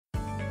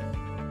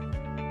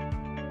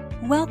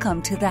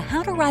Welcome to the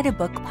How to Write a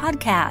Book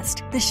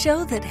podcast, the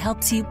show that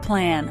helps you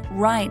plan,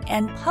 write,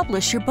 and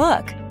publish your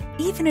book,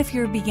 even if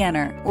you're a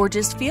beginner or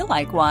just feel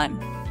like one.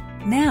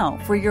 Now,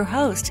 for your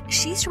host,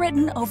 she's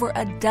written over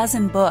a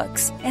dozen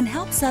books and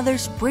helps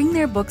others bring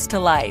their books to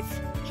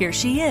life. Here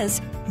she is,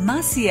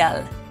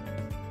 Maciel.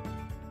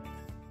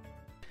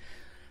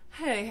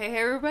 Hey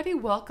everybody,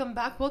 welcome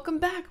back. Welcome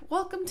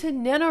to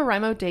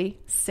Nanowrimo Day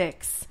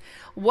 6.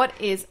 What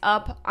is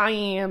up? I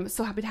am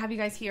so happy to have you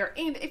guys here.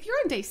 And if you're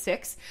on day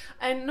 6,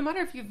 and no matter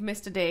if you've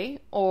missed a day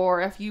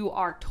or if you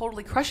are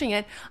totally crushing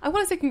it, I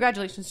want to say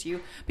congratulations to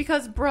you.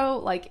 Because bro,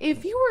 like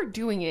if you were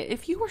doing it,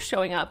 if you were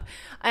showing up,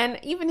 and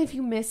even if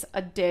you miss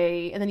a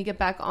day and then you get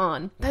back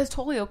on, that is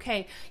totally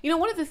okay. You know,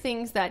 one of the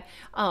things that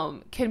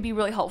can be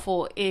really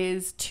helpful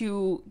is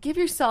to give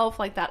yourself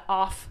like that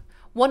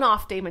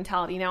one-off day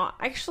mentality. Now,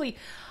 actually,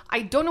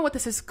 I don't know what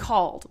this is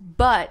called,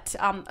 but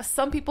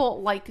some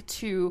people like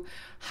to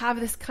have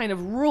this kind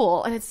of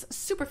rule, and it's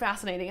super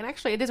fascinating, and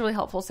actually it is really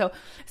helpful. So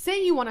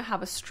say you want to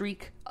have a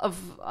streak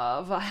of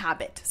a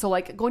habit, so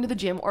like going to the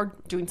gym or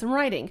doing some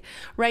writing,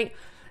 right?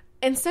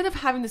 Instead of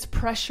having this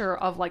pressure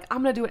of like,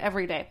 I'm going to do it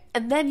every day,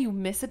 and then you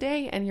miss a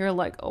day and you're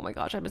like, oh my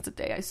gosh, I missed a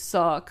day, I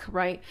suck,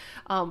 right?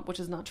 Which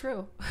is not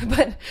true.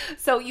 But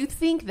so you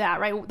think that,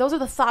 right? Those are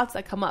the thoughts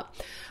that come up.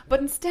 But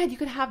instead you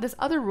could have this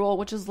other rule,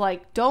 which is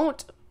like,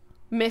 don't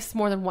miss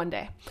more than one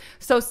day.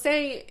 So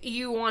say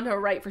you want to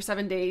write for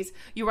 7 days,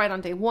 you write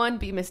on day 1,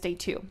 but you miss day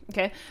 2.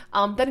 Okay.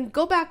 Then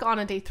go back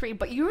on day 3,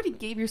 but you already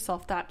gave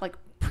yourself that like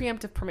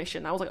preemptive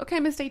permission. I was like, okay, I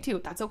missed day 2.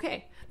 That's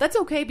okay. That's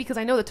okay because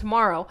I know that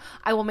tomorrow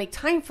I will make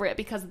time for it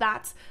because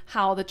that's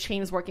how the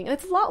chain is working. And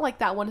it's a lot like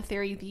that one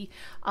theory, the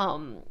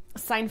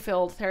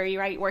Seinfeld theory,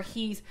 right? Where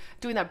he's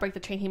doing that break the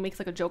chain. He makes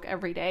like a joke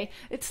every day.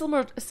 It's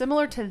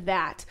similar to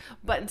that,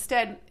 but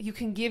instead you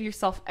can give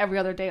yourself every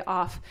other day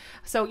off.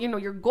 So, you know,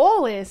 your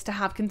goal is to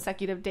have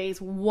consecutive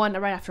days, one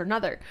right after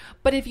another.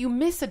 But if you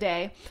miss a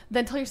day,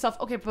 then tell yourself,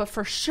 okay, but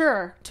for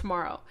sure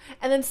tomorrow,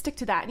 and then stick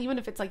to that. And even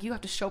if it's like you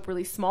have to show up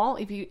really small,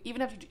 if you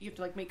even have to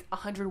like make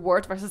 100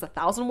 words versus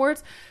 1,000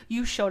 words,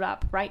 you showed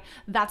up, right?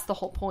 That's the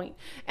whole point.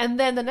 And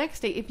then the next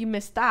day, if you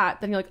missed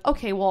that, then you're like,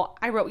 okay, well,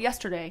 I wrote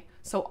yesterday.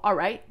 So, all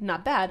right,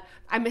 not bad.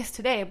 I missed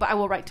today, but I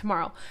will write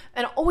tomorrow.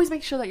 And always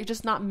make sure that you're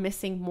just not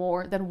missing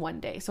more than one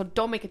day. So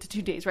don't make it to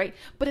 2 days, right?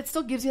 But it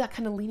still gives you that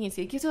kind of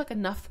leniency. It gives you like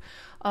enough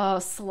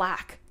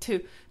slack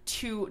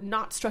to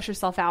not stress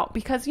yourself out.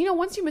 Because, you know,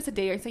 once you miss a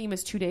day or say you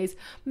miss 2 days,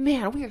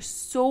 man, we are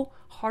so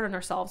hard on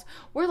ourselves.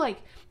 We're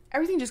like,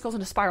 everything just goes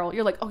in a spiral.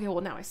 You're like, okay,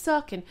 well, now I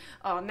suck, and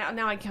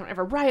now I can't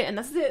ever write, and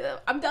that's it.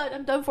 I'm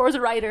done for as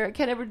a writer. I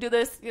can't ever do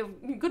this. You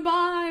know,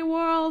 goodbye,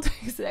 world,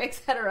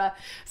 etc.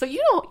 So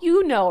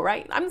you know,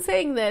 right? I'm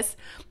saying this,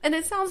 and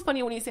it sounds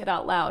funny when you say it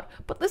out loud,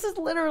 but this is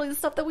literally the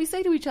stuff that we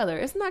say to each other.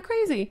 Isn't that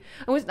crazy?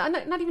 And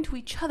not even to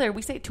each other.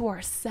 We say it to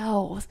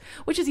ourselves,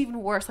 which is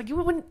even worse. Like, you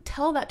wouldn't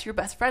tell that to your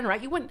best friend,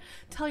 right? You wouldn't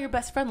tell your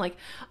best friend, like,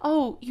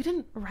 oh, you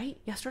didn't write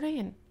yesterday,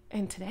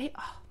 and today,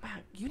 oh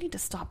man, you need to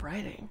stop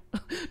writing.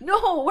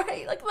 No,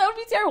 right? Like, that would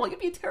be terrible. You'd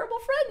be a terrible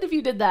friend if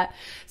you did that.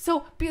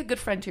 So be a good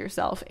friend to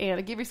yourself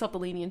and give yourself the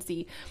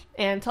leniency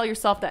and tell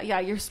yourself that, yeah,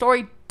 your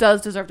story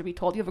does deserve to be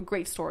told. You have a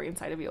great story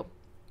inside of you.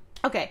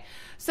 Okay,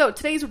 so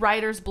today's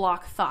writer's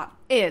block thought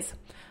is,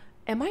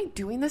 am I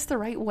doing this the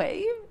right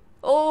way?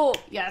 Oh,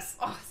 yes.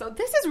 Oh, so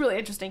this is really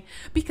interesting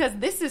because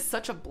this is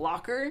such a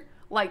blocker.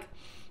 Like,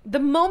 the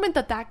moment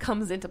that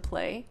comes into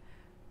play,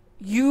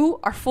 you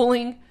are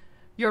fooling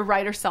your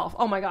writer self.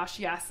 Oh my gosh,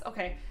 yes.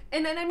 Okay.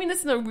 And I mean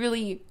this in a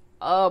really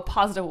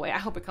positive way. I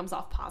hope it comes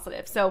off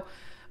positive. So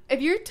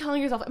if you're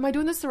telling yourself, am I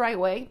doing this the right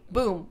way?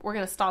 Boom, we're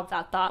going to stop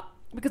that thought.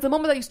 Because the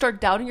moment that you start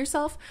doubting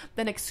yourself,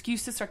 then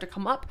excuses start to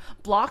come up,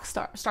 blocks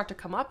start to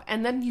come up,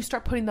 and then you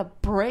start putting the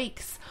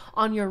brakes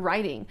on your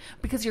writing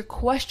because you're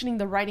questioning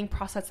the writing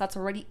process that's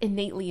already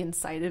innately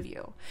inside of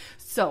you.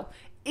 So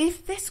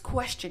if this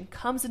question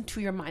comes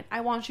into your mind, I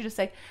want you to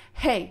say,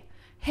 hey,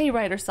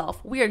 writer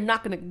self, we are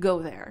not going to go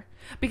there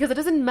because it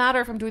doesn't matter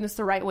if I'm doing this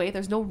the right way.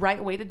 There's no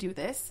right way to do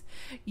this.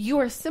 You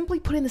are simply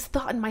putting this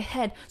thought in my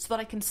head so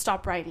that I can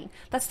stop writing.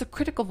 That's the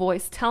critical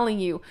voice telling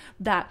you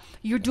that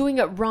you're doing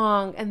it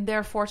wrong and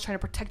therefore it's trying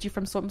to protect you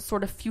from some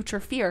sort of future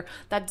fear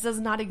that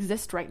does not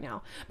exist right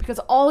now because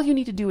all you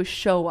need to do is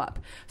show up.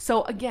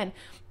 So again,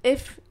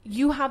 if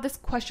you have this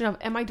question of,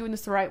 am I doing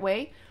this the right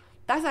way?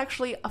 That's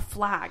actually a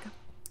flag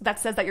that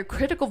says that your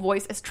critical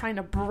voice is trying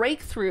to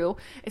break through,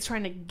 it's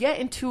trying to get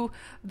into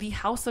the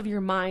house of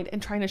your mind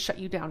and trying to shut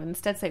you down and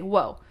instead say,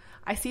 whoa,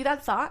 I see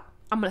that thought.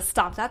 I'm going to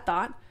stop that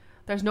thought.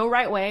 There's no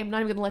right way. I'm not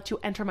even going to let you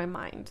enter my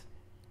mind.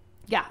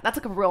 Yeah, that's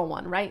like a real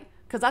one, right?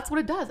 Because that's what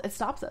it does. It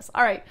stops us.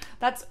 All right,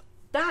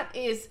 that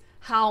is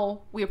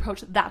how we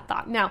approach that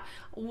thought. Now,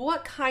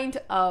 what kind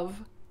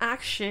of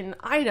action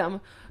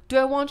item do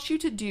I want you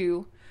to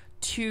do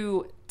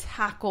to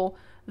tackle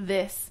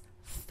this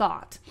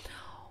thought?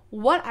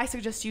 what I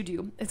suggest you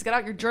do is get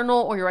out your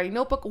journal or your writing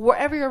notebook,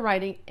 wherever you're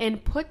writing,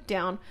 and put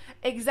down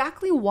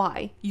exactly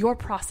why your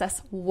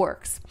process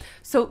works.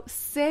 So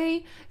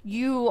say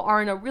you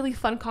are in a really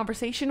fun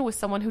conversation with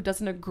someone who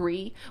doesn't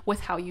agree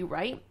with how you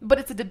write, but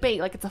it's a debate,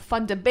 like it's a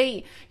fun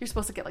debate. You're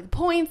supposed to get like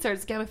points,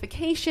 there's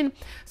gamification.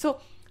 So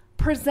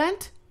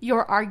present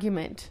your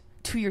argument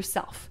to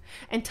yourself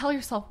and tell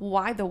yourself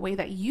why the way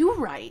that you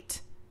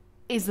write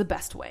is the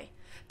best way.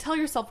 Tell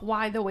yourself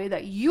why the way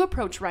that you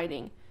approach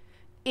writing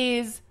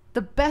is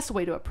the best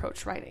way to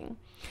approach writing.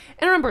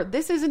 And remember,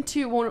 this isn't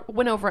to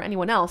win over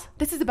anyone else.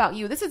 This is about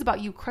you. This is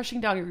about you crushing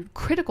down your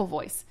critical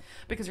voice,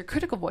 because your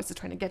critical voice is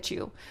trying to get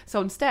you.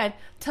 So instead,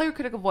 tell your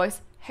critical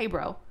voice, hey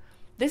bro,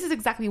 this is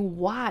exactly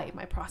why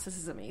my process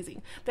is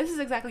amazing. This is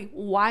exactly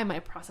why my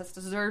process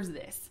deserves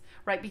this,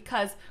 right?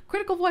 Because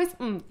critical voice,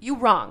 you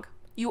wrong.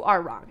 You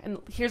are wrong. And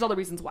here's all the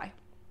reasons why.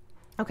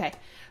 Okay,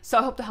 so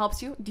I hope that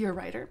helps you, dear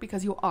writer,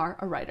 because you are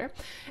a writer.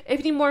 If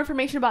you need more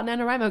information about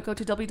NaNoWriMo, go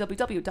to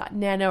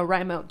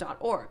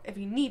www.nanowrimo.org. If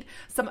you need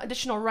some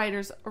additional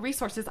writers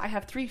resources, I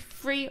have 3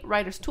 free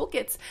writers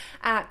toolkits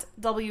at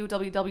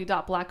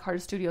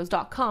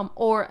www.blackheartedstudios.com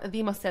or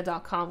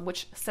themaciel.com,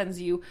 which sends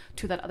you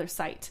to that other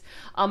site.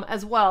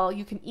 As well,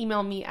 you can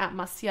email me at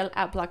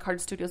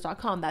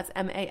maciel@blackheartedstudios.com. That's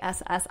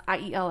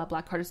MASSIEL at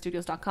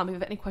blackheartedstudios.com. If you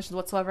have any questions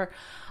whatsoever,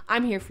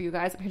 I'm here for you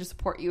guys. I'm here to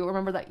support you.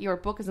 Remember that your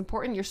book is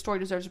important. Your story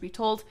deserves to be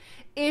told.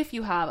 If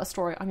you have a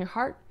story on your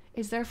heart,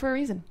 it's there for a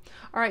reason.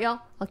 All right, y'all.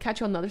 I'll catch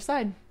you on the other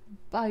side.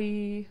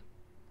 Bye.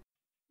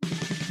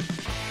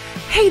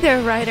 Hey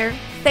there, writer.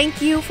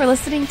 Thank you for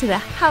listening to the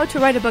How to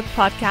Write a Book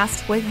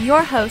podcast with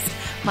your host,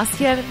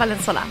 Maciel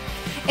Valenzuela.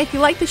 If you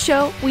like the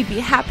show, we'd be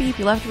happy if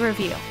you left a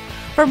review.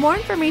 For more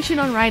information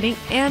on writing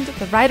and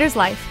the writer's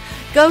life,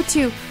 go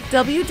to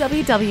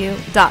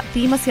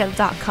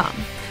www.themaciel.com.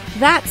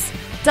 That's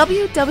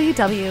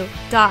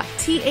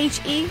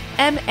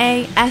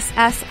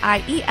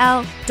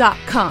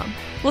www.themassiel.com.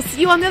 We'll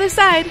see you on the other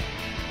side.